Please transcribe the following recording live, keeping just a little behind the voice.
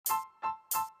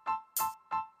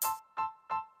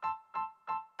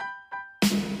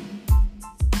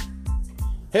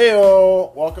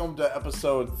Heyo! Welcome to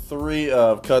episode 3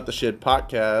 of Cut the Shit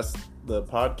Podcast, the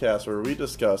podcast where we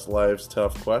discuss life's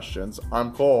tough questions.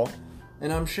 I'm Cole.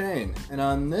 And I'm Shane. And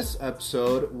on this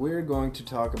episode, we're going to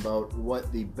talk about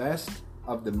what the best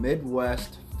of the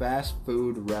Midwest fast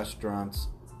food restaurants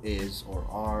is or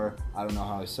are. I don't know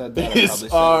how I said that. I probably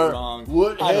said it wrong.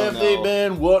 What have they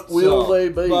been? What will they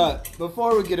be? But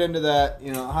before we get into that,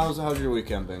 how's your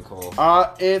weekend been, Cole?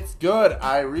 It's good.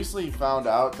 I recently found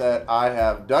out that I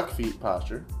have duck feet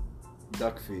posture.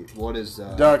 Duck feet. What is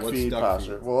duck feet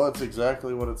posture? Well, it's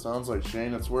exactly what it sounds like,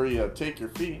 Shane. It's where you take your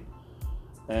feet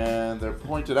and they're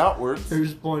pointed outwards. They're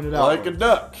just pointed outwards. Like a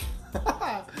duck.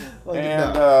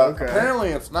 Okay. Apparently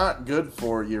it's not good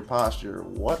for your posture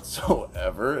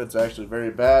whatsoever. It's actually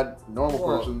very bad. Normal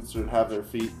persons should have their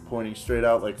feet pointing straight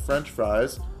out like French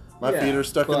fries. My feet are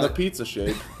stuck in the pizza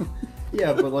shape.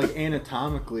 Yeah, but like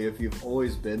anatomically, if you've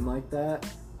always been like that,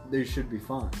 they should be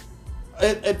fine.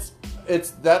 It's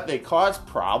that they cause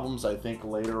problems, I think,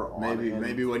 later on.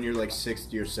 Maybe when you're like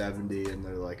 60 or 70 and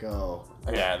they're like, oh.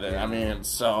 Yeah,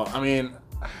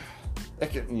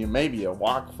 maybe you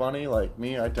walk funny like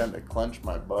me. I tend to clench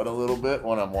my butt a little bit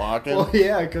when I'm walking. Well,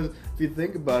 yeah, because if you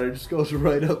think about it, it just goes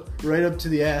right up to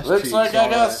the ass. Looks like I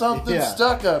got something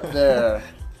stuck up there.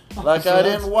 Like I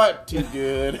didn't wipe too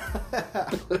good.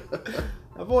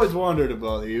 I've always wondered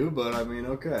about you, but I mean,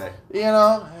 okay.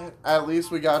 At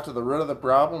least we got to the root of the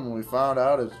problem and we found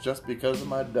out it's just because of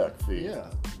my duck feet. Yeah,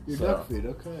 your duck feet,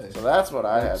 okay. So that's what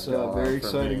I had going on. Very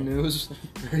exciting news.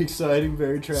 Very exciting,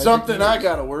 very tragic. Something news. I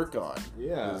got to work on.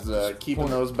 Yeah. Is keeping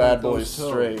those bad boys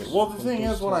straight. Well, the thing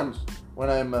is, when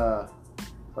I'm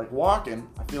like walking,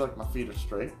 I feel like my feet are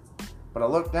straight, but I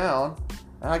look down.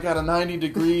 And I got a 90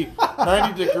 degree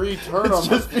turn on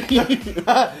my feet.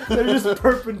 They're just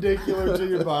perpendicular to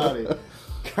your body.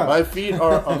 God. My feet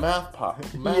are a math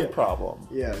problem.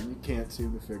 Yeah, you can't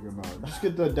seem to figure them out. Just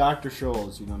get the Dr.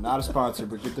 Scholl's, not a sponsor,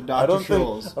 but get the Dr.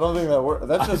 Scholl's. I don't think that works.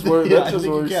 That's just where. That's just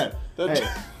where. You can. Hey,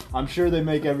 I'm sure they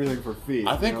make everything for feet.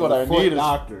 I think what I need is.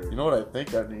 You know what I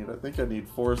think I need? I think I need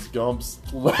Forrest Gump's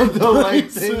leg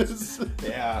things.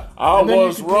 Yeah. I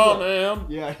was running.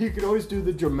 Yeah, you could always do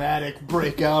the dramatic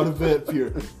breakout of it if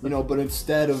you're, but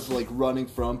instead of like running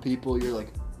from people, you're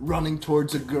like running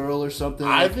towards a girl or something.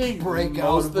 I think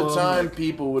most of the time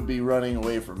people would be running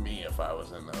away from me if I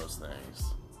was in those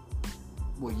things.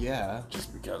 Well, yeah.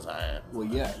 Just because I am. Well,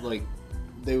 yeah, like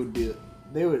they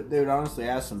would honestly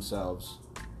ask themselves,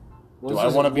 do I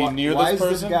want to be near this person? Why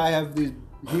does this guy have these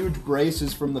huge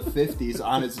braces from the 50s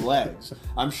on his legs?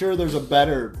 I'm sure there's a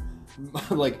better,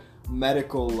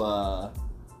 medical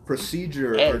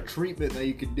procedure or treatment that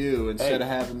you could do instead of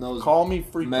having those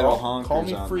metal honkers Call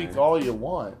me freak all you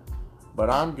want,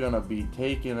 but I'm going to be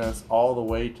taking us all the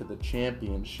way to the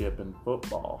championship in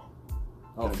football.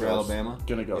 Oh, for Alabama?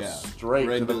 Going to go straight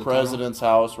to the president's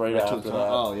house right after that.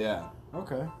 Oh, yeah.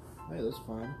 Okay. Hey, that's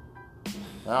fine.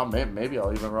 Now, maybe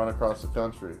I'll even run across the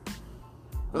country.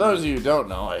 For those of you who don't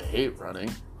know, I hate running.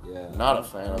 Yeah. Not a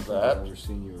fan of that. I've never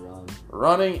seen you run.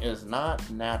 Running is not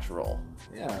natural.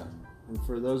 Yeah. And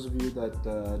for those of you that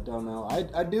don't know,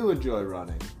 I do enjoy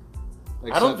running.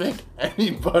 I don't think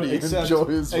anybody enjoys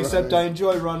running. Except I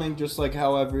enjoy running just like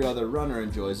how every other runner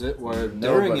enjoys it, where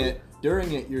during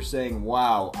it you're saying,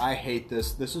 wow, I hate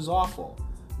this. This is awful.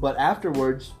 But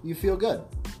afterwards, you feel good.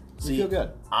 You feel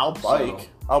good. I'll bike.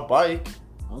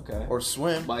 Okay. Or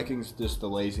swim. Biking's just a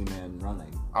lazy man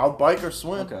running. I'll bike or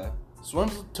swim. Okay.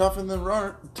 Swim's tougher than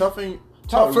running. Swimming.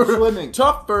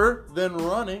 Tougher than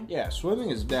running. Yeah, swimming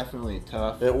is definitely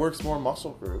tough. It works more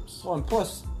muscle groups. Well, and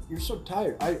plus, you're so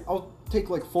tired. I'll take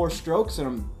like 4 strokes and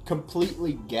I'm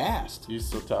completely gassed. You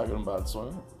still talking about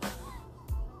swimming?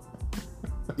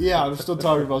 Yeah, I'm still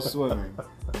talking about swimming.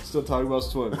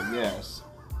 Yes.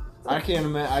 I can't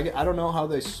imagine. I don't know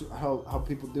how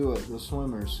people do it, the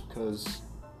swimmers, because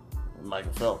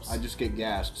Michael Phelps. I just get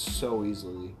gassed so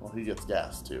easily. Well, he gets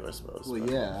gassed too, I suppose. Well,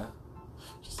 yeah.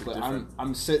 But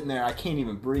I'm sitting there. I can't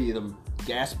even breathe. I'm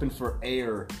gasping for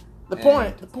air. The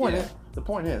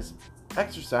point is,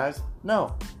 exercise.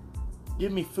 No,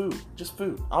 give me food. Just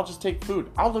food. I'll just take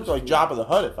food. I'll look like Jabba the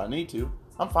Hutt if I need to.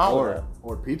 I'm fine with that.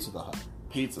 Or Pizza the Hut.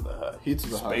 Pizza the Hut.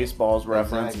 Spaceballs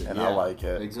reference, and I like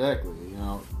it. Exactly.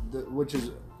 Which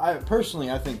is, I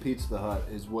think Pizza the Hut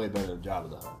is way better than Jabba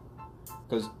the Hutt.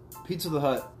 Because Pizza the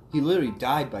Hut, he literally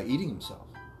died by eating himself.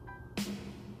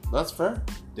 That's fair.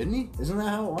 Didn't he? Isn't that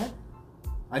how it went?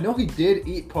 I know he did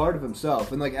eat part of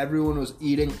himself, and like everyone was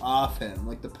eating off him,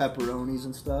 like the pepperonis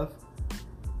and stuff.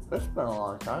 It's been a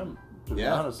long time. To be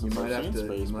honest, since I've seen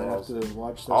Spaceballs. You might have to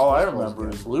watch All I remember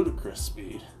is Ludicrous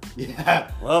Speed.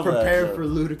 Yeah, love prepare that for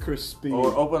Ludicrous Speed.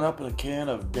 Or open up a can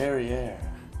of Derriere.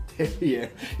 yeah,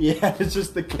 it's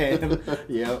just the can.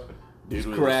 Yep. Dude Just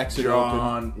with cracks it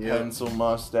drawn open. Yep. pencil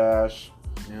mustache.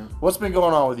 Yeah. What's been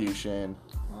going on with you, Shane?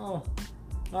 Oh,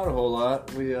 not a whole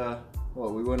lot. We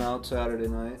went out Saturday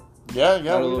night. Yeah,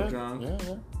 Got a we little did. drunk.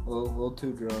 Yeah. A little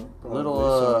too drunk. Probably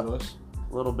Little, some of us.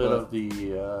 A little bit But- of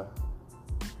the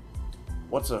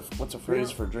what's a phrase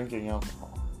Yeah. for drinking alcohol?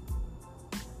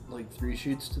 Like 3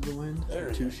 sheets to the wind. There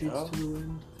Or 2 you sheets go. to the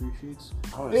wind. 3 sheets.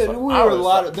 I always Yeah, thought- we I were a always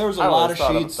lot. thought- There was a I lot always of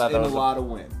thought sheets that and a was lot of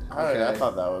wind. I Okay?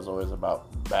 thought that was always about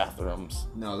bathrooms.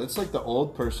 No, that's like the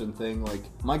old person thing. Like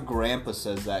my grandpa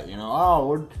says that. Oh,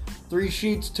 we're 3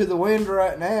 sheets to the wind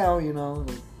right now.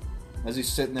 Like, as he's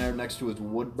sitting there next to his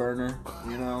wood burner.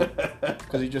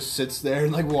 Because he just sits there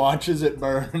and like watches it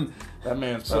burn. That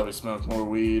man's probably smoked more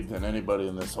weed than anybody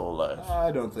in this whole life. I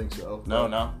don't think so. No.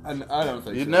 I don't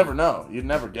think You'd so. never know. You'd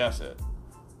never guess it.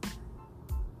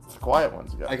 It's the quiet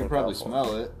ones. You got. I can probably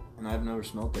smell it, and I've never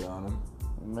smelled it on him.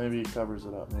 Maybe he covers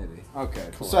it up. Maybe. Okay.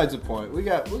 Cool. Besides the point, we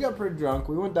got pretty drunk.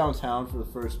 We went downtown for the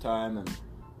first time, and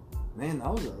man, that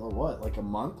was like a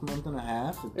month and a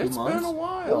half, 2 months. It's been a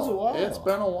while. It was a while. It's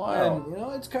been a while.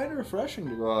 And it's kind of refreshing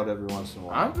to go out every once in a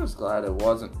while. I'm just glad it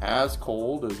wasn't as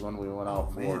cold as when we went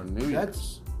out for Man, New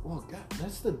Year's. Well, God,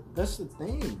 that's the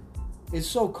thing. It's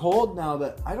so cold now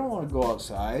that I don't want to go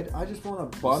outside. I just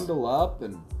want to bundle up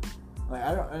and like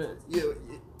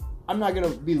I'm not gonna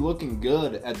be looking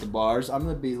good at the bars. I'm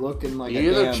gonna be looking like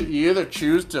You either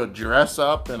choose to dress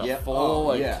up in a Yep.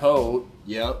 full Yeah. coat,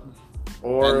 Yep.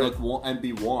 or and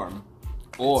be warm,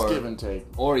 it's or give and take.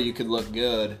 or you could look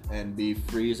good and be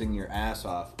freezing your ass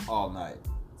off all night.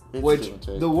 It's Which give and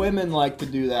take. the women like to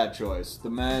do that choice. The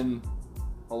men,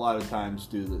 a lot of times,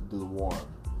 do the warm.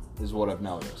 Is what I've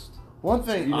noticed. One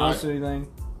thing, You notice anything?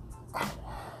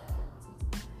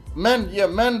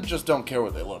 men just don't care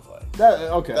what they look like.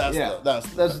 Okay, That's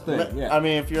the thing. Yeah, I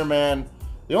mean, if you're a man,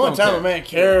 the only Don't time care. a man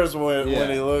cares when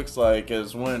Yeah. he looks like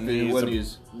is when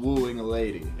he's wooing a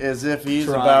lady, as if he's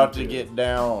trying about to to. get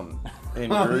down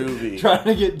and groovy. trying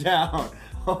to get down.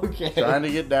 Okay, Trying to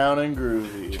get down and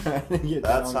groovy. Trying to get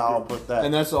That's down how I'll and put that.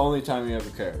 And that's the only time he ever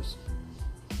cares.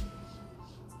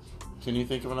 Can you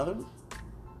think of another?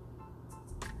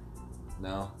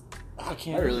 No, I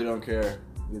can't. I really don't care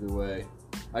either way.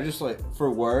 I just for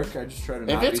work. I just try to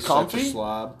not it's be comfy, such a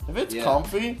slob. If it's Yeah.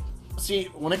 comfy, see,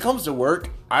 when it comes to work,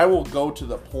 I will go to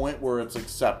the point where it's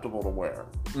acceptable to wear.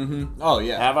 Mm-hmm. Oh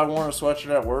yeah, Have I worn a sweatshirt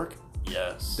at work?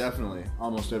 Yes. definitely,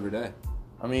 almost every day.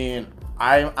 I mean,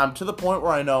 I'm to the point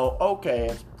where I know, okay,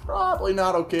 it's probably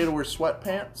not okay to wear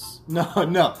sweatpants, No,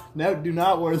 do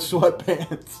not wear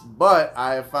sweatpants. but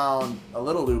I have found a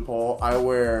little loophole. I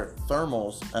wear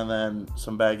thermals and then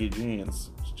some baggy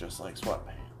jeans, just like sweatpants.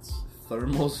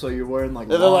 Thermals, so you're wearing like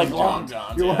They're long like johns. long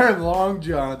johns, You're yeah. wearing long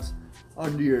johns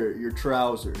under your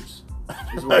trousers.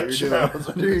 Is what you're doing. Trousers.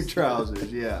 Under your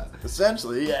trousers, yeah.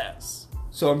 Essentially, yes.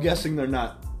 So I'm guessing they're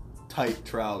not tight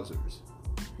trousers.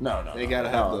 No. They gotta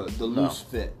have the loose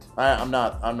fit. I'm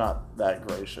not that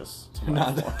gracious. To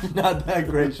my form. Not that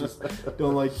gracious.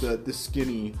 Don't like the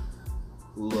skinny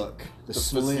look. The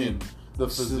slim. physique. The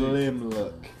physique. slim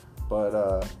look.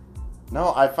 But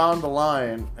no, I found the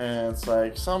line, and it's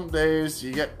like some days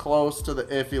you get close to the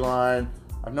iffy line.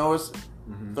 I've noticed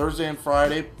Thursday and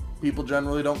Friday people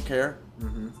generally don't care.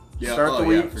 Mm-hmm. Yeah,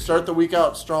 Start the week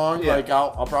out strong. Yeah. Like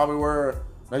I'll probably wear a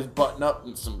nice button up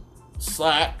and some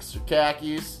slacks or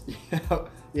khakis,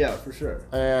 Yeah, for sure.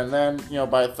 and then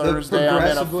by Thursday I'm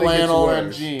in a progressively gets flannel and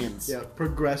worse. jeans. Yeah,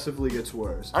 progressively gets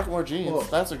worse. I can wear jeans. Well-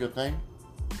 That's a good thing.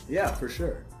 Yeah, for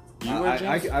sure. You wear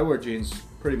jeans? I wear jeans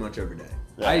pretty much every day.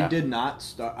 Yeah. I did not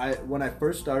start. When I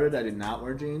first started, I did not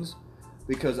wear jeans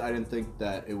because I didn't think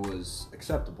that it was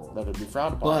acceptable. That'd be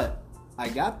frowned upon. But I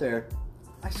got there,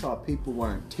 I saw people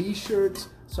wearing T-shirts,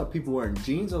 saw people wearing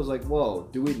jeans. I was like, whoa,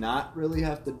 do we not really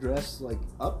have to dress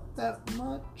up that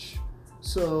much?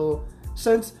 So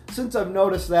since I've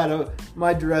noticed that,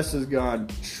 my dress has gone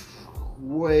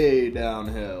way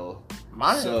downhill.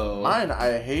 Mine,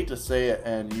 I hate to say it,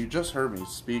 and you just heard me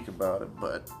speak about it,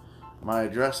 but my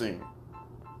dressing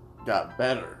got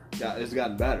better. Yeah, it's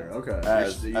gotten better. Okay,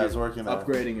 As working there.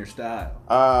 upgrading your style.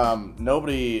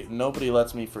 Nobody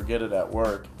lets me forget it at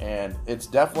work, and it's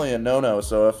definitely a no-no.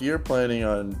 So if you're planning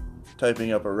on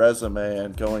typing up a resume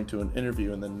and going to an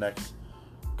interview in the next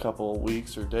couple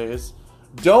weeks or days,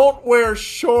 don't wear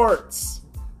shorts.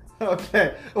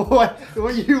 Okay, what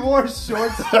you wore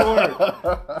shorts to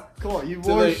work? Come on, you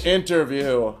To the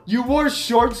interview. You wore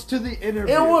shorts to the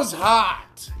interview. It was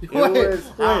hot. It was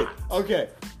hot. Okay,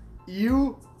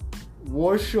 you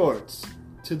wore shorts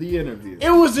to the interview. It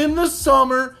was in the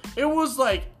summer. It was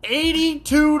like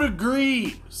 82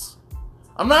 degrees.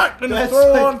 I'm not going to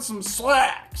throw on some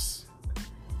slacks.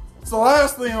 It's the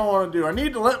last thing I want to do. I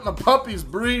need to let my puppies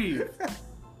breathe.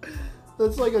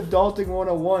 That's like adulting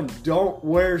 101. Don't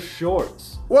wear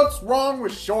shorts. What's wrong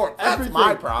with shorts? That's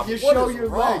my problem. You show your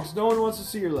legs. No one wants to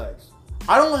see your legs.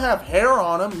 I don't have hair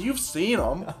on them. You've seen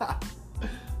them.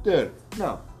 Dude,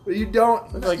 no. You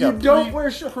don't. Like you don't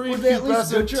wear shorts. Were they at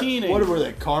least good teenager. What were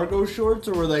they? Cargo shorts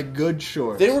or were they good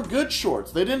shorts? They were good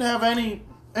shorts. They didn't have any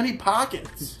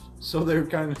pockets. So they're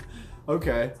kind of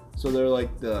okay. So they're like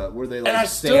were they like and I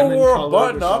still wore a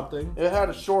button up. Something? It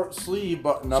had a short sleeve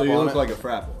button up. So you on look it. like a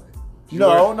frat boy. Did you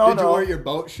you wear your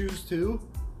boat shoes too?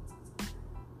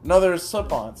 No, there's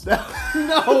slip-ons.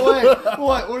 No way.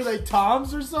 What were they?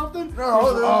 Toms or something?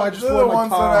 No, I just wore my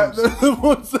Toms. They're the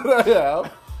ones that I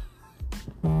have.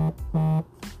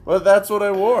 But that's what I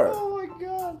wore. Oh my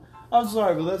god! I'm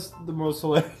sorry, but that's the most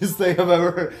hilarious thing I've ever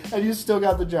heard. And you still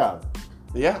got the job.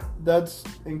 Yeah. That's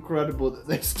incredible that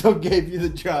they still gave you the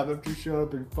job after showing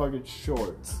up in fucking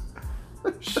shorts.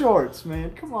 Shorts,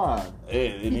 man, come on.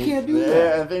 You can't do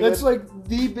that. I think that's like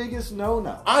the biggest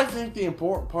no-no. I think the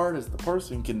important part is the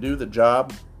person can do the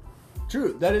job.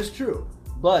 True, that is true.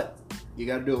 But you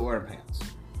got to do it wearing pants.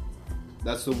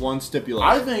 That's the one stipulation.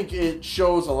 I think it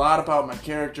shows a lot about my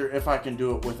character if I can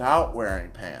do it without wearing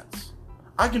pants.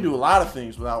 I can do a lot of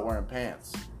things without wearing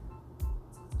pants.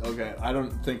 Okay, I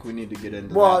don't think we need to get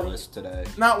into that list today.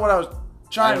 Not what I was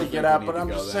trying to get at, but I'm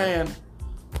just saying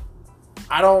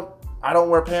I don't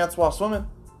wear pants while swimming.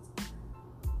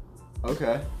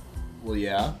 Okay. Well,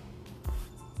 yeah.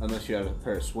 Unless you have a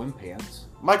pair of swim pants.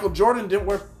 Michael Jordan didn't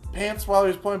wear pants while he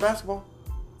was playing basketball.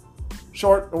 He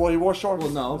wore shorts.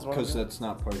 Well, no, because that's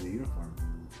not part of the uniform.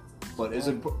 But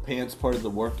isn't pants part of the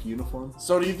work uniform?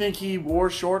 So do you think he wore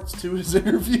shorts to his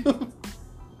interview?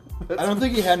 I don't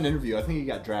think he had an interview. I think he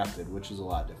got drafted, which is a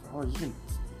lot different. Oh, you can...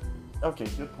 Okay,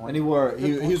 good point. And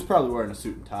he was probably wearing a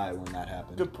suit and tie when that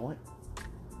happened. Good point.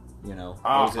 You know,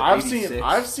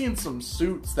 I've seen some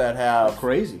suits that have... They're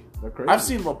crazy. I've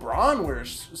seen LeBron wear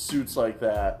suits like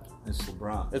that. It's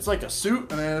LeBron. It's like a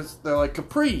suit, and then they're like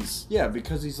capris. Yeah,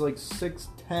 because he's like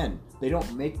 6'10". They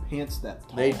don't make pants that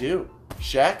tall. They do.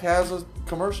 Shaq has a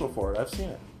commercial for it. I've seen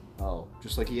it. Oh,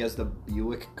 just like he has the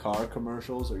Buick car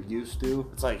commercials, or used to.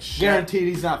 It's like Shaq. Guaranteed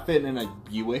he's not fitting in a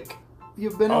Buick.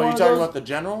 You've been. Oh, are you talking about the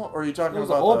General, or are you talking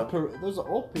about those are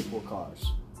old people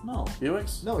cars? No.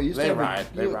 Buicks? No, he used to have a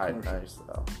They Buick ride commercial. nice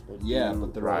though. Yeah,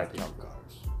 but they're old people cars.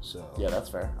 So yeah, that's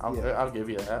fair. I'll give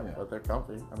you that. But they're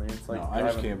comfy. I mean, it's like I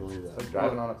just can't believe that. It's like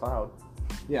driving on a cloud.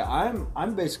 Yeah,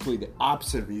 I'm basically the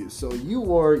opposite of you. So you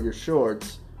wore your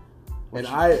shorts,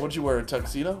 What'd you wear, a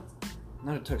tuxedo?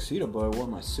 Not a tuxedo, but I wore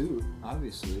my suit,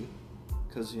 obviously,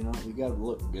 because you gotta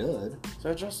look good.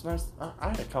 So I dressed nice. I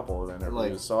had a couple of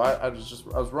interviews, so I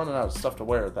was running out of stuff to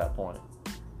wear at that point.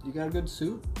 You got a good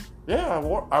suit? Yeah, I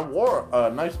wore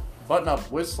a nice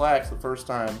button-up with slacks the first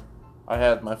time I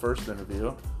had my first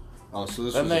interview. Oh, so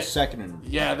this was the second interview.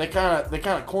 Yeah, they kind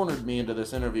of cornered me into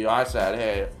this interview. I said,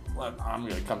 "Hey, I'm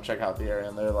gonna come check out the area,"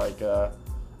 and they're like,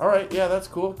 "All right, yeah, that's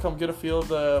cool. Come get a feel of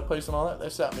the place and all that." They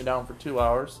sat me down for 2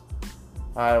 hours.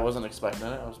 I wasn't expecting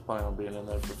it. I was planning on being in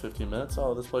there for 15 minutes.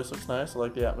 Oh, this place looks nice. I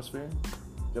like the atmosphere.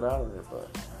 Get out of here, but.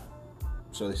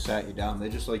 So they sat you down. They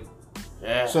just like.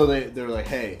 Yeah. So they're like,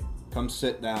 "Hey, come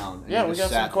sit down." And yeah, we got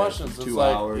some questions. For 2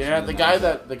 hours. Yeah, the guy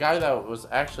that was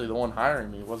actually the one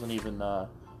hiring me wasn't even there.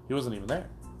 He wasn't even there.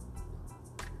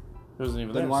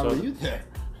 Then why were you there?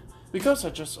 Because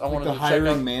I wanted to check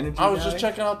out. Manager. I was just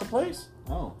checking out the place.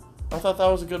 Oh. I thought that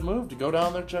was a good move to go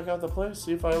down there, check out the place,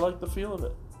 see if I liked the feel of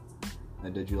it.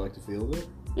 And did you like the feel of it?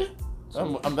 Yeah.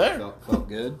 So I'm there. Felt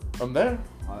good. I'm there.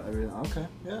 Okay.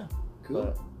 Yeah.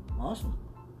 Cool. Awesome.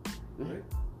 Great.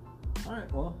 All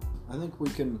right. Well, I think we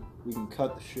can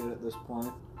cut the shit at this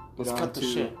point. Let's cut the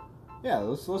shit. Yeah,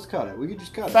 let's cut it. We could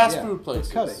just cut it. Fast food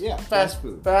places. Let's cut it. Yeah, fast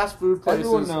food. Fast food places.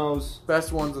 Everyone knows.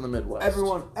 Best ones in the Midwest.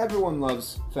 Everyone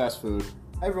loves fast food.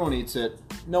 Everyone eats it.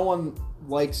 No one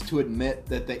likes to admit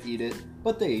that they eat it,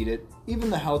 but they eat it. Even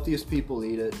the healthiest people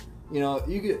eat it.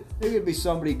 There could be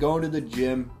somebody going to the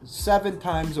gym 7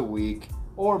 times a week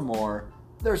or more.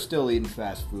 They're still eating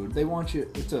fast food. They want you.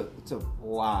 It's a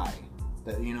lie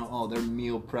that they're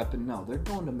meal prepping. No, they're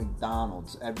going to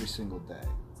McDonald's every single day.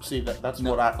 See, that's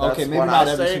no, what I. That's okay, maybe what not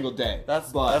I every say. single day.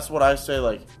 That's what I say.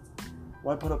 Like,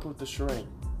 why put up with the charade?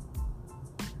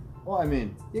 Well, I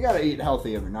mean, you got to eat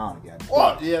healthy every now and again.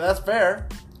 Well, yeah, that's fair.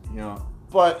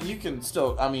 But you can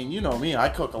still. I mean, you know me. I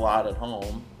cook a lot at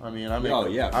home. I mean, I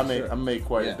make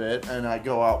quite a bit, and I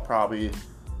go out probably.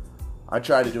 I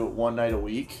try to do it one night a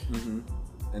week. Mm-hmm.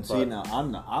 And see, now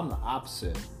I'm the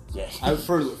opposite. Yeah.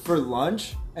 For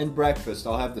lunch and breakfast,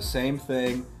 I'll have the same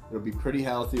thing. It'll be pretty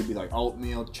healthy. It'll be like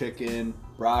oatmeal, chicken,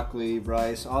 broccoli,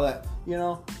 rice, all that, you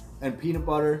know, and peanut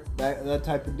butter, that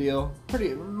type of deal.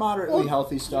 Pretty moderately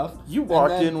healthy stuff. You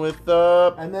walked in with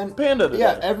and then Panda today.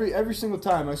 Yeah, every single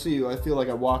time I see you, I feel like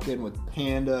I walk in with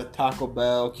Panda, Taco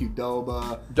Bell,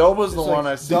 Qdoba. Doba's the one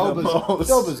I see the most.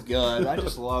 Doba's good. I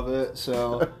just love it.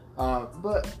 So,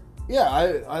 but yeah,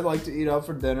 I like to eat out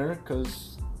for dinner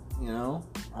because, you know,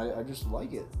 I just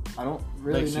like it. I don't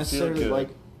really necessarily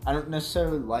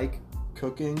like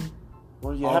cooking.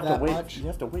 Well, you have to wait. Much. You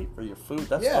have to wait for your food.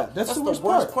 That's the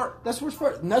worst part. That's the worst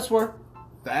part, and that's where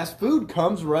fast food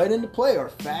comes right into play, or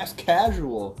fast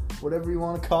casual, whatever you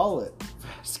want to call it.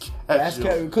 Fast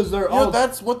casual, because they're all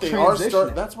that's what they are.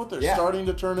 That's what they're starting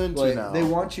to turn into now. They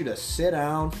want you to sit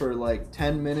down for like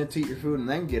 10 minutes, eat your food, and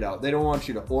then get out. They don't want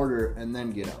you to order and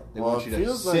then get out. They want you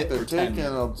to sit for 10 minutes. It feels like they're taking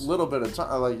a little bit of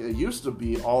time. Like it used to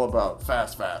be all about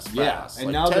fast. Yeah, and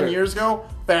like now 10 years ago,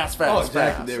 fast. Oh, exactly.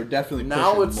 Fast. They were definitely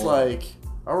now it's more. Like,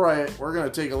 all right, we're gonna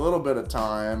take a little bit of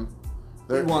time.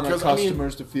 They want our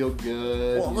customers to feel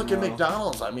good. Well, look at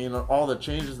McDonald's. I mean, all the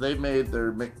changes they've made,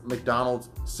 their McDonald's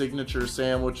signature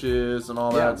sandwiches and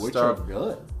all that which stuff. Are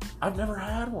good. I've never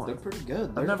had one. They're pretty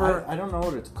good. I don't know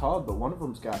what it's called, but one of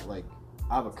them's got like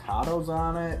avocados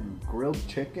on it and grilled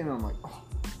chicken. And I'm like, oh,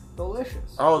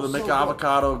 delicious. Oh, the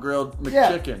McAvocado grilled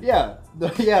McChicken. Yeah, the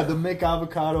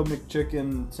McAvocado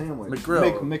McChicken sandwich.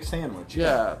 McGrill. McSandwich.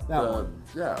 Yeah, that one.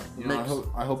 Yeah. You know,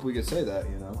 I hope we could say that.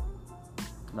 You know.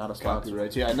 Not a sponsor.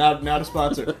 Copyrights. Yeah, not a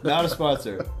sponsor. Not a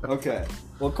sponsor. Okay.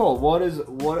 Well, Cole,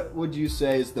 what would you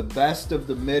say is the best of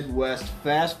the Midwest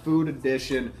fast food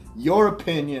edition? Your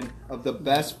opinion of the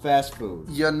best fast food?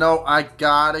 You know, I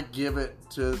gotta give it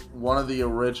to one of the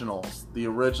originals. The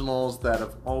originals that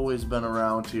have always been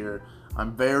around here.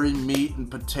 I'm very meat and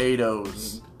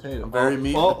potatoes. I'm very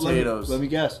meat and potatoes. Let me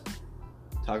guess.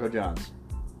 Taco John's.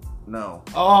 No.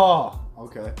 Oh.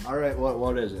 Okay. All right.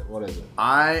 What is it? What is it?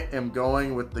 I am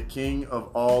going with the king of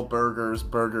all burgers,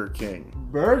 Burger King.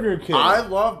 Burger King. I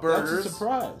love burgers. That's a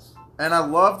surprise. And I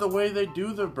love the way they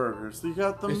do their burgers. You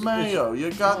got the mayo,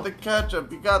 you got the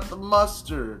ketchup, you got the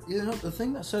mustard. You know, the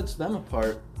thing that sets them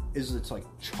apart is it's like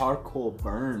charcoal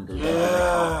burned. Or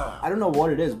I don't know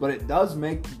what it is, but it does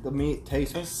make the meat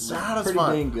taste pretty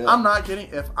dang good. I'm not kidding.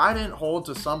 If I didn't hold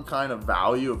to some kind of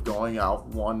value of going out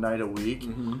one night a week,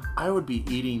 I would be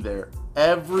eating there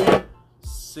every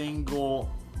single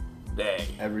day.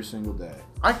 Every single day.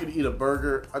 I could eat a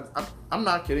burger. I'm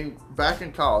not kidding. Back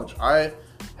in college, I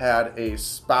had a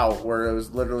spout where it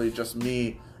was literally just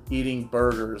me eating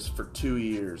burgers for 2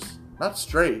 years. Not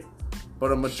straight,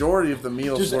 but a majority of the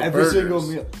meals just were every burgers. Single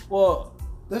meal. Well,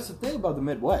 that's the thing about the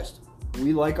Midwest.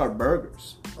 We like our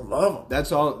burgers. I love them.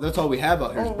 That's all we have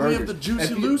out here is burgers. We have the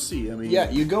Juicy Lucy. I mean, yeah,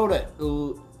 you go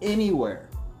to anywhere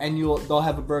and they'll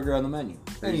have a burger on the menu.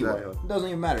 Anywhere. Exactly. It doesn't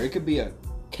even matter. It could be a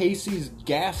Casey's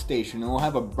gas station and they'll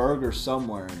have a burger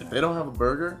somewhere. If they don't have a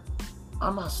burger,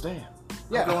 I'm not staying.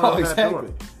 Yeah,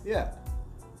 exactly. Yeah.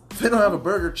 If they don't have a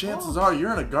burger, chances are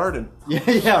you're in a garden.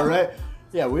 Yeah, right.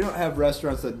 Yeah, we don't have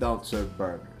restaurants that don't serve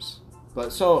burgers.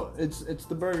 But so it's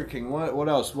the Burger King. What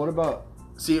else? What about?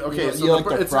 See, okay, you like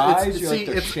the fries? You like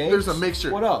the shakes? There's a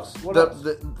mixture. What else?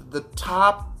 The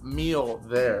top meal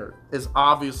there is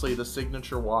obviously the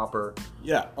signature Whopper.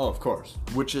 Yeah. Oh, of course.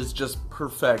 Which is just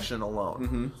perfection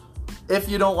alone. If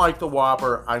you don't like the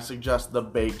Whopper, I suggest the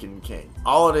Bacon King.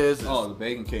 All it is the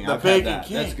Bacon King. The Bacon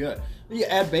King. That's good. You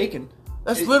add bacon.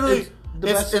 That's literally the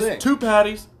best thing. It's 2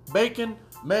 patties, bacon,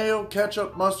 mayo,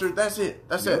 ketchup, mustard. That's it.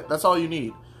 That's it. That's all you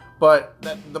need. But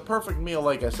the perfect meal,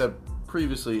 like I said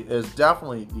previously, is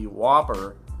definitely the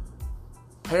Whopper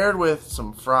paired with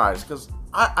some fries. Because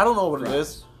I don't know what it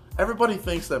is. Everybody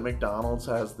thinks that McDonald's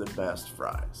has the best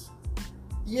fries.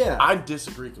 Yeah. I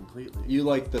disagree completely. You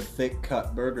like the thick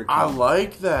cut burger cut. I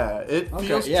like that. It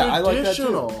feels traditional. I like that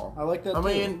too. I like that too. I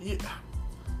mean,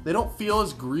 they don't feel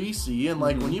as greasy. And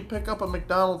like when you pick up a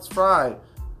McDonald's fry,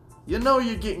 you know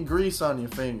you're getting grease on your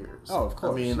fingers. Oh, of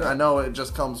course. I mean, I know it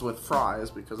just comes with fries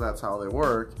because that's how they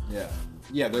work. Yeah.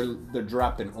 Yeah, they're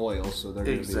dropped in oil, so they're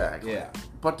exactly. Gonna be, yeah.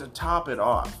 But to top it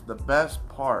off, the best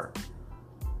part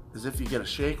is if you get a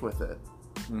shake with it.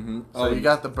 So you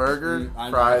got the burger,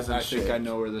 fries, and shake. I think I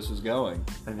know where this is going,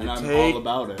 and I'm all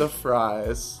about it. The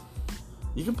fries.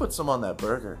 You can put some on that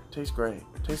burger. Tastes great.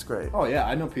 Tastes great. Oh yeah,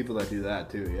 I know people that do that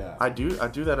too. Yeah. I do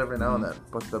that every now and then.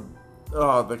 But the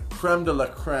creme de la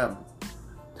creme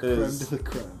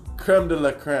creme de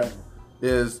la creme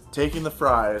is taking the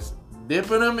fries,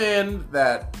 dipping them in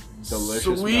that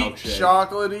delicious sweet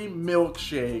chocolatey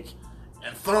milkshake,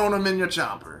 and throwing them in your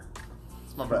chomper.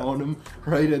 Throwing them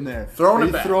right in there.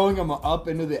 Throwing them them up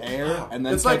into the air and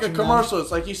then it's like a commercial. It's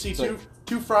like you see two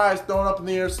 2 fries thrown up in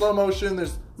the air, slow motion.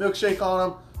 There's milkshake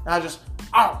on them, and I just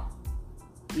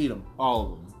eat them. All of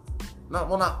them. No,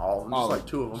 well, not all of them. Just like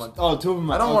 2 of them. Like, 2 of them.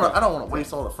 I don't want to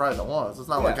waste all the fries at once. It's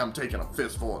not like I'm taking a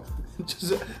fistful.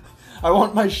 I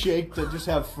want my shake to just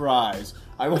have fries.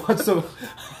 I want some.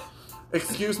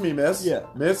 Excuse me, miss. Yeah.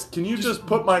 Miss, can you just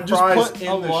put my fries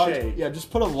in the shake? Yeah,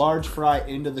 just put a large fry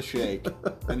into the shake,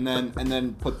 and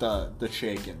then put the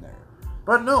shake in there.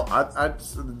 But no, I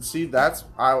see.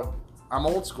 I'm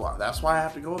old school. That's why I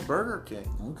have to go with Burger King.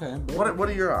 Okay. What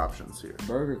are your options here?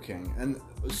 Burger King. And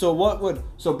so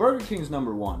Burger King's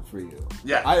number 1 for you.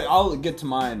 Yeah. I'll get to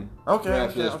mine after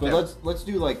this, but let's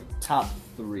do like top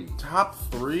 3. Top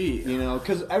 3. You know,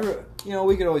 because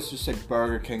we could always just say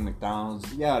Burger King,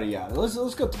 McDonald's, yada yada.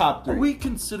 Let's go top 3. Are we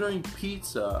considering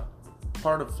pizza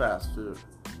part of fast food?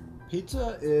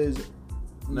 Pizza is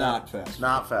not fast food.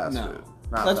 Not fast food.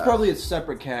 That's probably a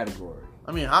separate category.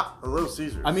 I mean, Little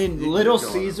Caesars. I mean, Little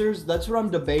Caesars, that's what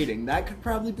I'm debating. That could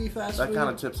probably be fast food. That kind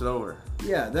of tips it over.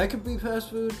 Yeah, that could be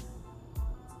fast food.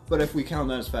 But if we count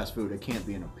that as fast food, it can't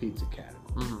be in a pizza category.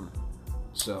 Mm-hmm.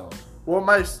 So. Well,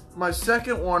 my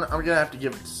second one, I'm going to have to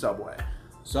give it to Subway.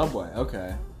 Subway,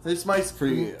 okay. This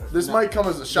might come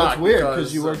as a shock. That's weird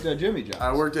because you worked at Jimmy John's.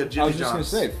 I worked at Jimmy John's. I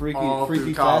was just going to say,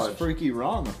 freaky fast, freaky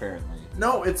wrong, apparently.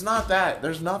 No, it's not that.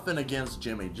 There's nothing against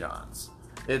Jimmy John's.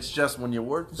 It's just when you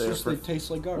work there. They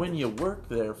taste like garbage. When you work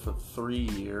there for 3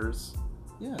 years,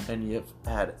 yeah, and you've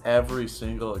had every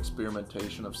single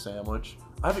experimentation of sandwich.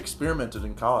 I've experimented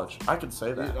in college. I can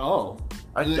say that.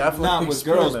 I definitely not with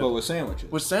girls, but with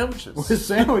sandwiches. With sandwiches. With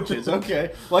sandwiches.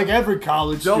 Okay, like every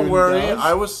college. Don't worry, does.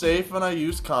 I was safe and I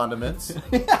used condiments.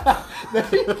 Yeah, there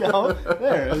you go.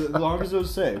 There, as long as it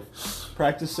was safe.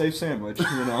 Practice safe sandwich.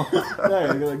 You know,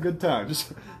 there, you got a good time.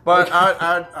 But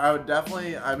I would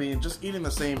definitely. I mean, just eating the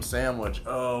same sandwich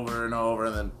over and over,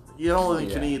 and then you only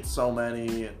can eat so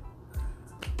many.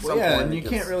 Well, yeah, and you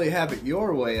can't really have it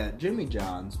your way at Jimmy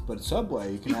John's, but at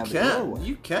Subway you can have it your way.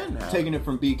 You can have taking it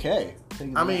from BK.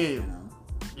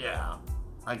 Yeah,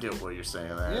 I get what you're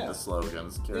saying there. Yeah. The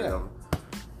slogans carry over,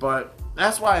 but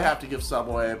that's why I have to give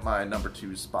Subway my number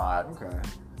 2 spot. Okay.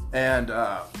 And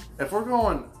if we're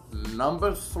going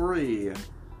number 3,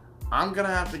 I'm gonna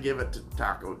have to give it to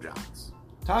Taco John's.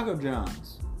 Taco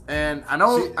John's. And I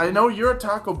know you're a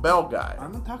Taco Bell guy.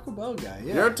 I'm a Taco Bell guy.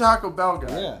 Yeah. You're a Taco Bell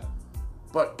guy. Yeah.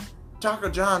 But Taco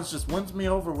John's just wins me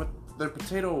over with their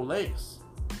potato lace.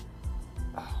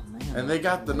 Oh man! And they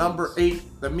got the number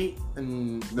 8, the meat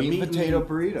potato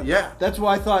burrito. Yeah, that's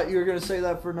why I thought you were gonna say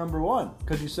that for number 1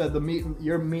 because you said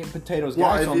you're meat and potatoes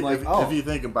guy. So I'm like, if you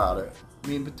think about it,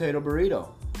 meat and potato burrito.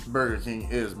 Burger King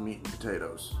is meat and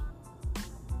potatoes.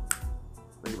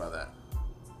 Think about that.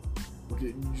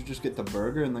 Did you just get the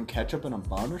burger and then ketchup in a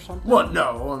bun or something? Well,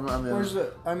 no.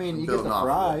 I mean, you get the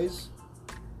fries.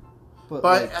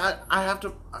 But I have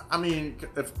to. I mean,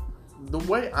 if the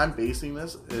way I'm basing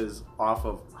this is off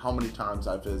of how many times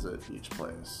I visit each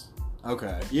place.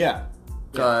 Okay. Yeah.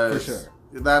 For sure.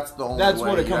 That's the only. That's way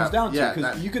what it comes down to.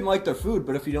 Because Yeah, you can like their food,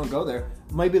 but if you don't go there,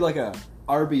 it might be like a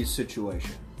Arby's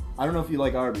situation. I don't know if you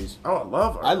like Arby's. Oh, I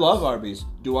love Arby's. I love Arby's.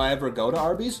 Do I ever go to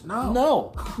Arby's? No.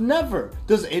 No. Never.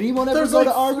 Does anyone ever There's go like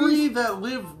to Arby's? 3 that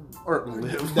live.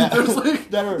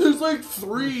 There's like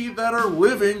 3 that are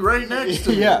living right next to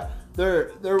me. Yeah.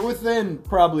 They're within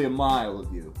probably a mile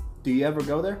of you. Do you ever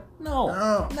go there?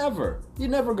 No. Never. You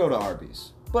never go to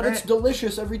Arby's. But it's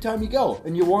delicious every time you go.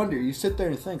 And you wonder, you sit there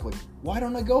and think, like, why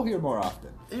don't I go here more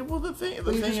often? Well, the thing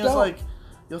is, like,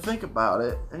 you'll think about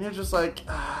it, and you're just like,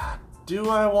 do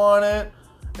I want it?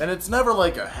 And it's never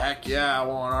like a heck yeah, I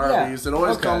want Arby's. It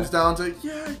always comes down to,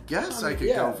 I guess I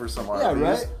could go for some Arby's. Yeah,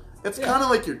 right? It's kind of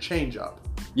like your change up.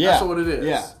 Yeah. That's what it is.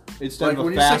 Yeah. It's like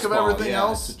when you're sick of everything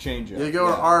else, it's a change up. You go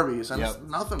to Arby's, and there's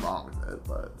nothing wrong with it.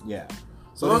 But yeah.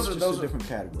 So those are different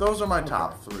categories. Those are my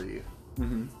top 3.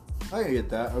 Mm-hmm. I get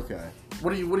that. Okay.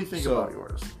 What do you think about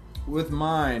yours? With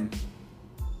mine,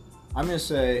 I'm gonna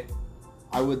say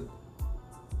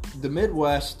the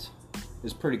Midwest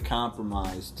is pretty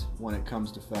compromised when it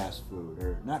comes to fast food,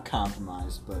 or not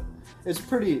compromised, but it's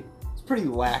pretty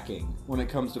lacking when it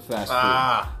comes to fast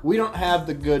food. We don't have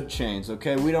the good chains,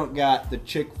 okay? We don't got the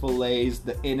Chick-fil-A's,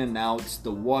 the In-N-Outs,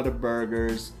 the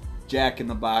Whataburgers, Jack in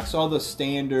the Box, all the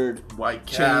standard White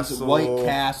chains, Castle. White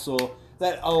Castle,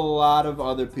 that a lot of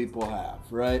other people have,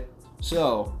 right?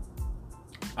 So,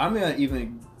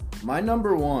 my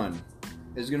number 1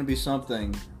 is gonna be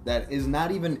something that is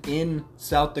not even in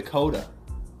South Dakota.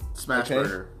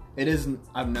 Smashburger. It isn't.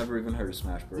 I've never even heard of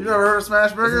Smash Burger. You never heard of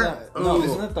Smash Burger?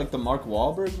 Isn't that like the Mark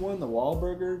Wahlberg one, the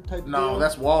Wahlburger type? No, deal?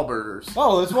 that's Wahlburgers.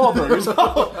 Oh, that's Wahlburgers.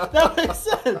 Oh, that makes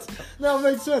sense. That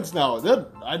makes sense now.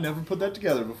 I never put that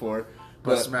together before.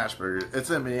 But Smash Burger, it's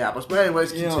in Minneapolis. But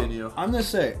anyways, continue. I'm gonna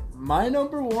say my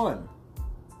number one,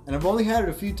 and I've only had it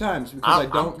a few times because I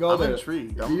don't go there.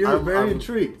 Intrigued. You're very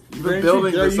intrigued. You've been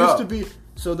building this up.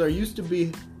 There used to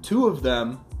be 2 of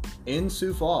them in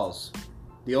Sioux Falls.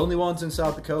 The only ones in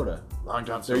South Dakota. Long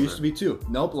John Silver. There used to be 2.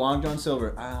 Nope, Long John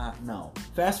Silver. No.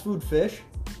 Fast food fish?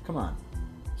 Come on.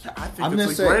 Yeah, I think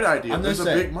it's a great idea. There's a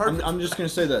big market. I'm just going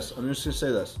to say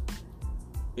this.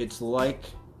 It's like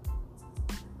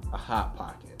a Hot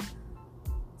Pocket.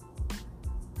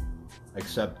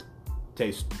 Except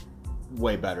tastes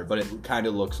way better, but it kind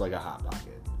of looks like a Hot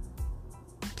Pocket.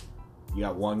 You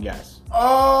got one guess.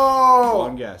 Oh!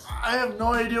 One guess. I have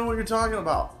no idea what you're talking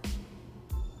about.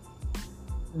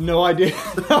 No idea.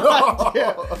 No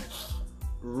idea.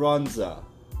 Runza.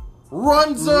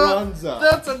 Runza?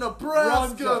 That's a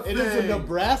Nebraska thing. It is a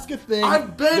Nebraska thing.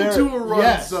 I've been to a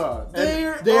Runza.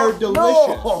 Yes. They are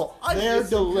delicious. No, They're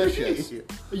delicious.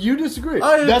 You disagree.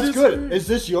 That's good. Is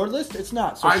this your list? It's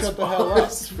not. So shut the hell up.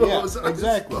 Yeah,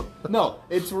 exactly. No,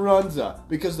 it's Runza.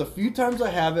 Because the few times I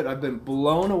have it, I've been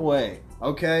blown away.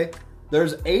 Okay?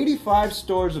 There's 85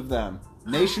 stores of them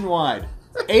nationwide.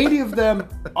 80 of them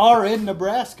are in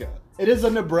Nebraska. It is a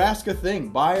Nebraska thing,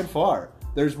 by and far.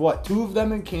 There's 2 of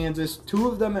them in Kansas, 2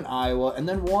 of them in Iowa, and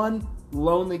then one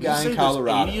lonely guy in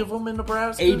Colorado. 80 of them in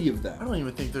Nebraska? 80 of them. I don't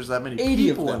even think there's that many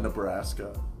people in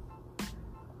Nebraska.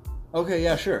 Okay,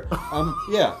 yeah, sure.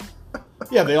 Yeah.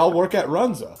 Yeah, they all work at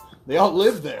Runza. They all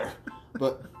live there.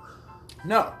 But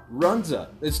no, Runza.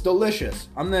 It's delicious.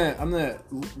 I'm gonna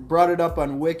brought it up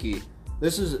on Wiki.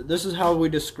 This is how we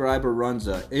describe a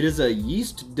Runza. It is a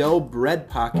yeast dough bread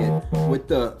pocket with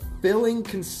the filling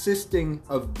consisting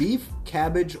of beef,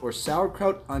 cabbage, or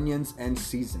sauerkraut, onions, and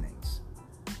seasonings.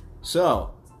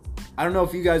 So, I don't know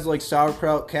if you guys like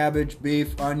sauerkraut, cabbage,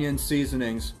 beef, onions,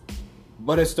 seasonings,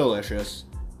 but it's delicious.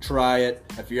 Try it.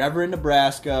 If you're ever in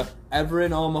Nebraska, ever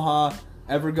in Omaha,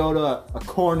 ever go to a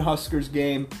Cornhuskers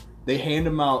game, they hand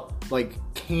them out like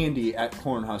candy at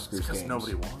Cornhuskers games. Because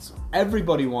nobody wants them.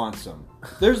 Everybody wants them.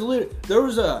 There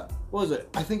was a, what was it?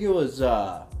 I think it was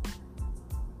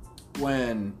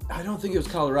when, I don't think it was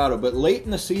Colorado, but late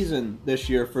in the season this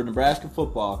year for Nebraska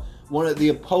football, one of the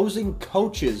opposing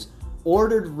coaches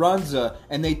ordered Runza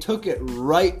and they took it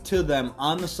right to them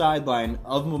on the sideline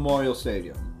of Memorial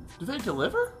Stadium. Do they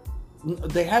deliver?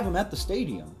 They have them at the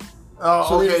stadium. Oh,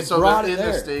 so okay. So they're in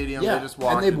there. the stadium. Yeah. They just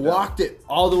walked and they've walked it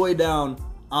all the way down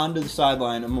onto the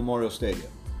sideline of Memorial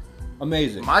Stadium.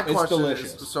 Amazing. My question it's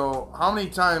delicious. is, so how many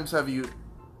times have you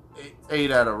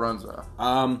ate at a Runza?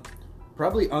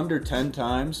 Probably under 10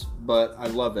 times, but I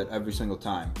love it every single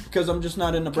time because I'm just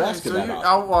not in Nebraska okay, that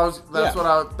often. That's what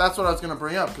I was going to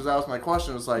bring up because that was my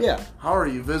question. It's like, how are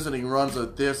you visiting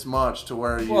Runza this much to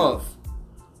where you?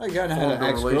 I kind of had an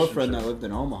ex-girlfriend that lived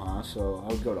in Omaha, so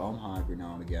I would go to Omaha every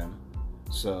now and again.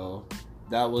 So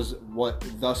that was what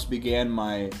thus began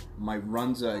my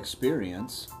Runza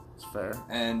experience. It's fair.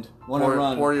 And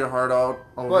pour your heart out.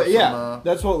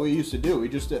 That's what we used to do.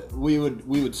 We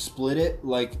would split it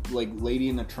like Lady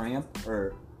and the Tramp,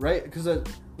 or right? Because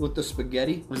with the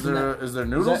spaghetti. Is there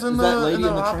noodles in the Lady and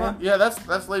the hot Tramp? pot? Yeah,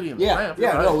 that's Lady and the Tramp.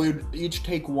 Yeah, right. no, we would each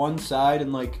take one side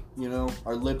and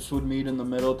our lips would meet in the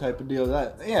middle type of deal.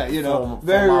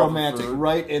 Very romantic.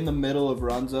 Right in the middle of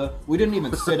Runza. We didn't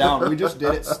even sit down. We just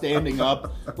did it standing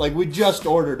up. Like we just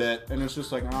ordered it, and it's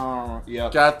just like, oh,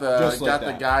 yeah. Got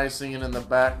the guy singing in the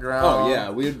background. Oh yeah,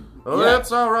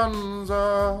 It's a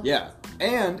Runza. Yeah,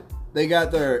 and they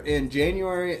got in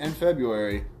January and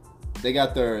February. They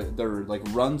got their like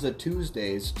Runza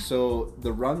Tuesdays, so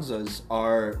the Runzas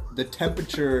are the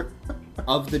temperature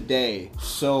of the day.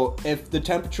 So if the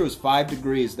temperature was 5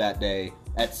 degrees that day,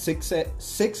 at 6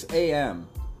 a.m.,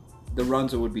 the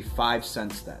Runza would be 5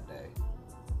 cents that day.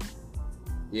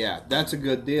 Yeah, that's a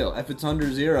good deal. If it's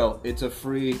under 0, it's a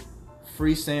free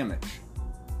sandwich.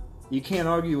 You can't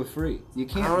argue with free. You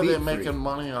can't. How are they free. making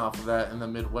money off of that in the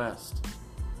Midwest?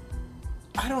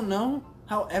 I don't know.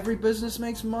 How every business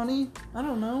makes money? I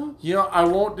don't know. I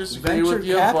won't disagree Venture with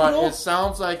you, capital? but it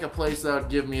sounds like a place that would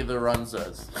give me the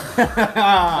Runzas.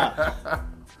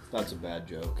 That's a bad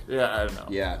joke. Yeah, I know.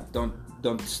 Yeah,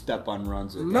 don't step on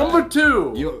Runza. Number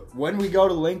 2. When we go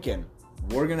to Lincoln,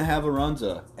 we're gonna have a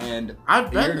Runza, and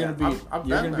you're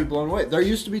gonna be blown away. There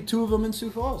used to be 2 of them in Sioux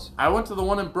Falls. I went to the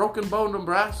one in Broken Bow,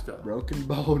 Nebraska. Broken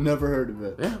Bow, never heard of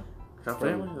it. Yeah, got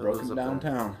family. Broken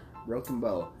downtown. Broken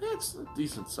Bow. It's a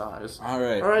decent size. All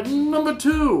right. Number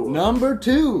 2. Number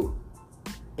 2.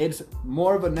 it's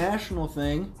more of a national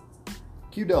thing.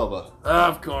 Qdoba.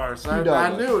 Of course. I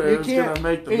Qdoba. knew it was going to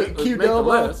make the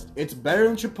list. It's better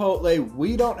than Chipotle.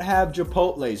 We don't have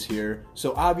Chipotles here,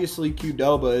 so obviously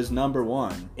Qdoba is number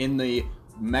one in the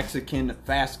Mexican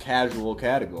fast casual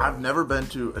category. I've never been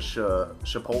to a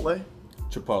Chipotle.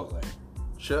 Chipotle.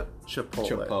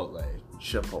 Chipotle.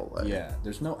 Chipotle. Yeah,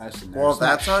 there's no S in there. Well, It's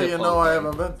that's not how you Chipotle. know I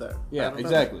haven't been there. Yeah,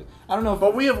 exactly. I don't know if...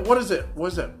 But we have, what is it?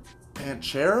 Was it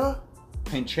Panchera?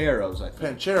 Pancheros, I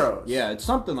think. Pancheros. Yeah, it's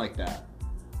something like that.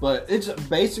 But it's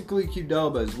basically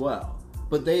Qdoba as well.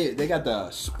 But they got the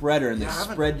spreader and they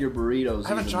spread your burritos. I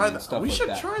haven't tried that. We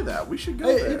should try that. We should go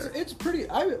there. It's pretty.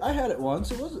 I had it once.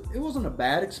 It wasn't a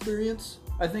bad experience.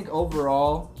 I think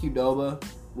overall Qdoba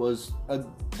was a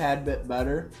tad bit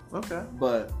better. Okay.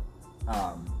 But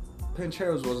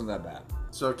Pancheros wasn't that bad.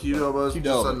 So Qdoba is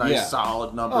just a nice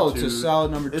solid number 2. Oh, it's a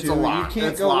solid number 2. It's a lock. You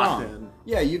can't it's go locked wrong. In.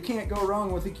 Yeah, you can't go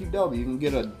wrong with a Qdoba. You can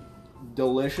get a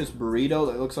delicious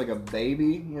burrito that looks like a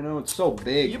baby. You know, it's so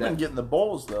big. You've been getting the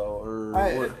bowls though,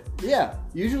 or yeah.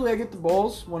 Usually I get the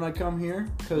bowls when I come here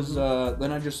because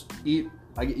then I just eat.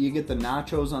 You get the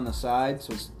nachos on the side,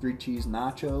 so it's 3 cheese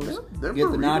nachos. You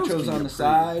get the nachos on the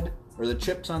side or the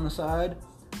chips on the side,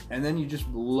 and then you just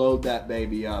load that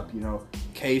baby up. You know,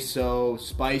 queso,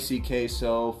 spicy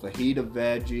queso, fajita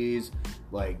veggies,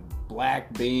 like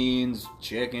black beans,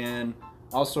 chicken,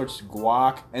 all sorts of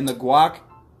guac, and the guac.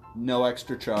 No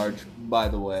extra charge, by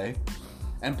the way.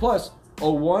 And plus,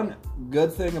 one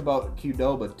good thing about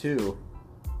Qdoba, too,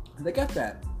 they got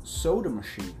that soda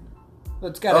machine.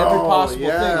 It's got every possible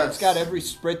thing. It's got every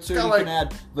spritzer. You can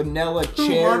add vanilla,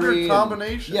 cherry.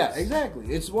 Combinations. Yeah,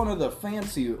 exactly. It's one of the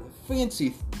fanciest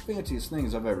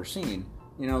things I've ever seen.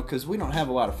 You know, because we don't have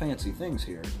a lot of fancy things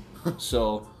here.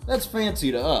 So that's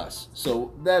fancy to us.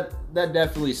 So that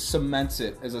definitely cements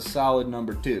it as a solid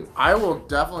number 2. I will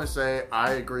definitely say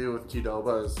I agree with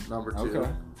Qdoba as number 2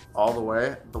 all the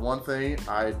way. The one thing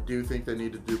I do think they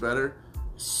need to do better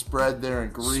is spread their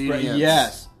ingredients.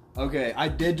 Yes. Okay, I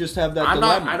did just have that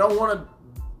dilemma. I don't want to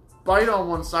bite on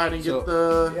one side and get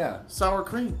the sour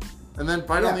cream. And then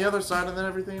bite on the other side, and then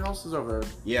everything else is over there.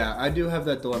 Yeah, I do have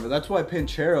that dilemma. That's why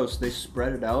Pancheros, they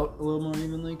spread it out a little more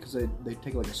evenly, because they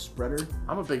take like a spreader.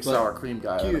 I'm a big sour cream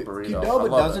guy on a burrito. Qdoba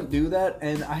doesn't do that,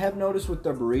 and I have noticed with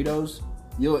their burritos,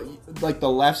 like the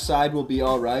left side will be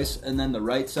all rice, and then the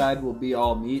right side will be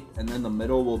all meat, and then the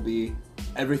middle will be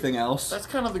everything else. That's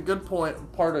kind of the good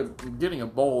part of getting a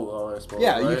bowl, though, I suppose.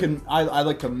 Yeah, right? you can. I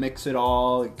like to mix it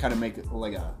all, kind of make it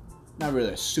like not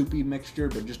really a soupy mixture,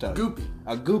 but just a goopy.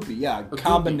 A goopy, yeah. A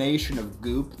combination of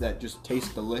goop that just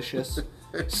tastes delicious.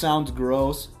 Sounds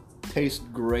gross. Tastes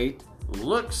great.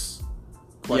 Looks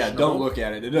questionable. Yeah, don't look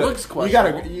at it. It looks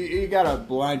questionable. You gotta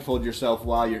blindfold yourself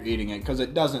while you're eating it because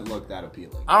it doesn't look that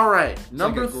appealing. All right,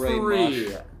 number like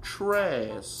 3,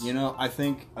 Tres. You know, I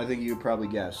think you probably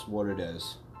guess what it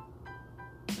is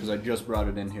because I just brought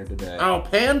it in here today. Oh,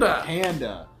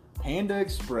 Panda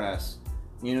Express.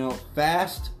 You know,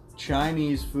 fast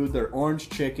Chinese food. Their orange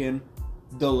chicken,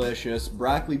 delicious.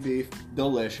 Broccoli beef,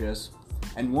 delicious.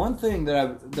 And one thing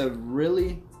that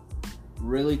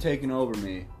really taken over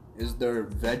me is their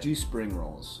veggie spring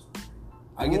rolls.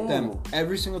 I get them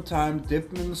every single time, dip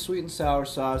them in the sweet and sour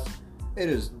sauce. It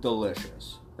is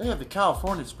delicious. They have the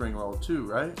California spring roll too,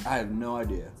 right? I have no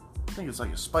idea. I think it's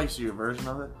like a spicier version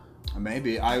of it.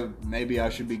 Maybe I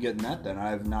should be getting that then. I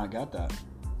have not got that.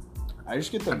 I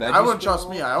just get the veggie. I wouldn't trust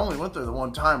me. I only went there the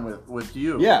one time with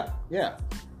you. Yeah.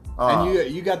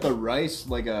 And you got the rice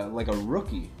like a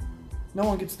rookie. No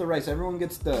one gets the rice. Everyone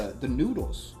gets the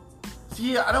noodles.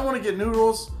 See, I don't want to get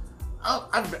noodles.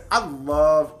 I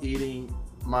love eating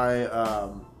my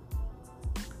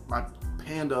my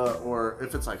Panda, or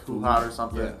if it's like Phu Hot or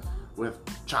something, with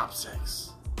chopsticks.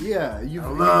 Yeah, you've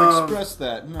expressed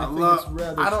that, and I think it's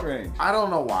rather strange. I don't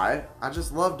know why. I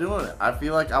just love doing it. I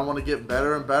feel like I want to get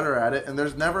better and better at it, and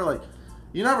there's never like,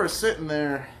 you're never sitting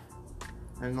there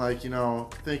and like, you know,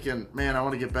 thinking, man, I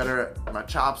want to get better at my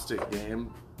chopstick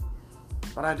game,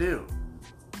 but I do.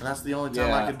 And that's the only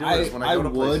time I can do it is when I go to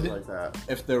places like that.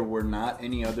 If there were not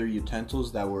any other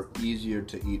utensils that were easier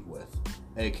to eat with,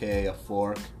 aka a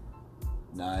fork,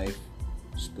 knife,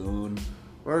 spoon,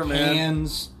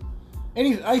 hands.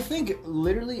 I think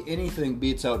literally anything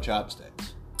beats out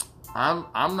chopsticks.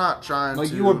 I'm not trying to...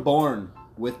 Like you were born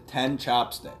with 10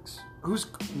 chopsticks. Who's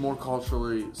more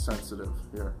culturally sensitive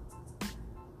here?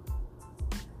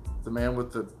 The man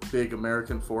with the big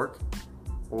American fork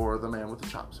or the man with the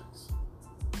chopsticks?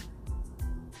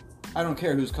 I don't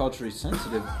care who's culturally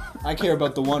sensitive. I care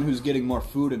about the one who's getting more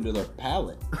food into their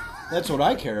palate. That's what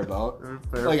I care about.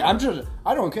 Fair Like, point.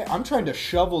 I don't care. I'm trying to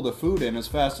shovel the food in as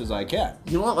fast as I can.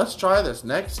 You know what? Let's try this.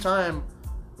 Next time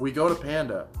we go to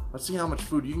Panda, let's see how much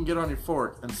food you can get on your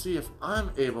fork and see if I'm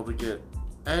able to get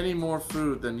any more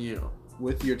food than you.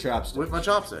 With your chopsticks. With my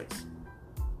chopsticks.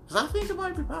 Because I think it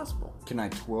might be possible. Can I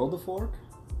twirl the fork?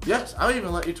 Yes, I'll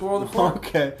even let you twirl the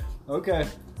fork. Okay.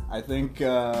 I think.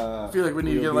 I feel like we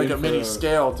need to get like a mini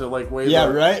scale to like weigh. Yeah,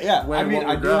 right. Yeah. weigh I mean, what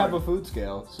we're I do have grabbing. a food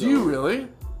scale. So. Do you really?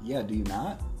 Yeah. Do you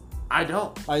not? I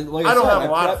don't. I don't have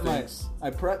a lot of things. I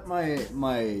prep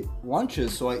my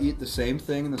lunches so I eat the same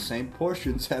thing in the same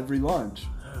portions every lunch.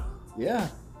 Yeah.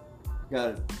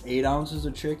 Got 8 ounces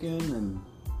of chicken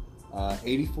and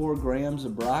 84 grams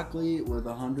of broccoli with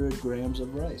 100 grams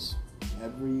of rice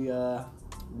every.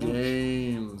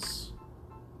 Gains.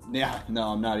 Yeah, no,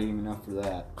 I'm not eating enough for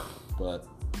that. But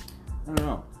I don't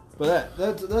know. But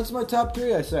that's my top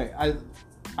 3. I think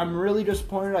I'm really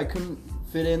disappointed I couldn't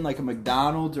fit in like a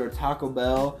McDonald's or a Taco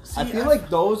Bell. See, I feel like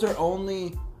those are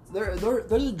only they're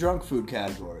the drunk food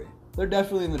category. They're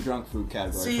definitely in the drunk food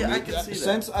category. See, for me. I can see that.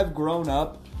 Since I've grown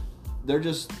up, they're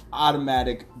just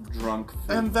automatic drunk food.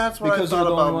 And that's what because I thought they're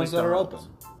the about only ones that are open.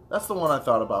 McDonald's. That's the one I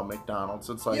thought about McDonald's.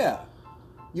 It's like Yeah,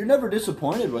 you're never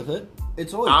disappointed with it.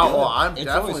 It's always good. well, I'm It's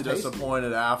definitely always tasty.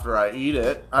 disappointed after I eat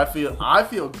it. I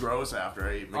feel gross after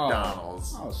I eat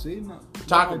McDonald's. Oh, see, no,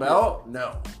 Taco no Bell,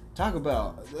 no. Taco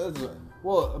Bell.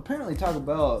 Well, apparently Taco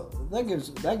Bell that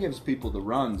gives people the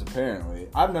runs. Apparently,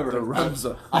 I've never The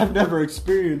runza. I've never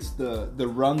experienced the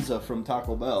runza from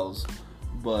Taco Bell's,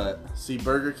 but See,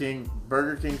 Burger King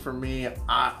for me,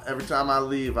 every time I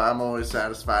leave, I'm always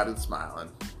satisfied and smiling.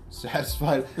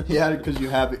 satisfied. Yeah, because you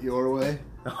have it your way.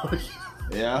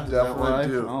 Yeah, is that Definitely why?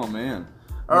 do. Oh man.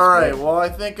 All right, well, I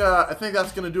think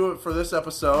that's gonna do it for this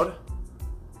episode.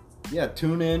 Yeah,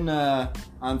 tune in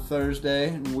on Thursday,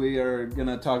 and we are going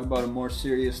to talk about a more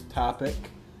serious topic.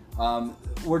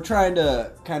 We're trying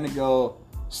to kind of go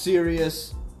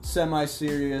serious,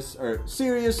 semi-serious, or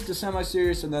serious to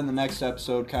semi-serious, and then the next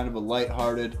episode, kind of a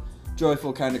lighthearted,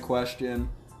 joyful kind of question.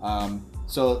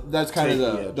 So that's kind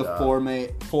of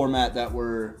the format that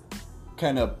we're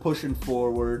kind of pushing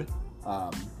forward.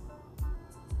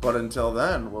 But until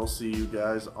then, we'll see you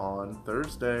guys on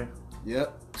Thursday.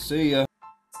 Yep. See ya.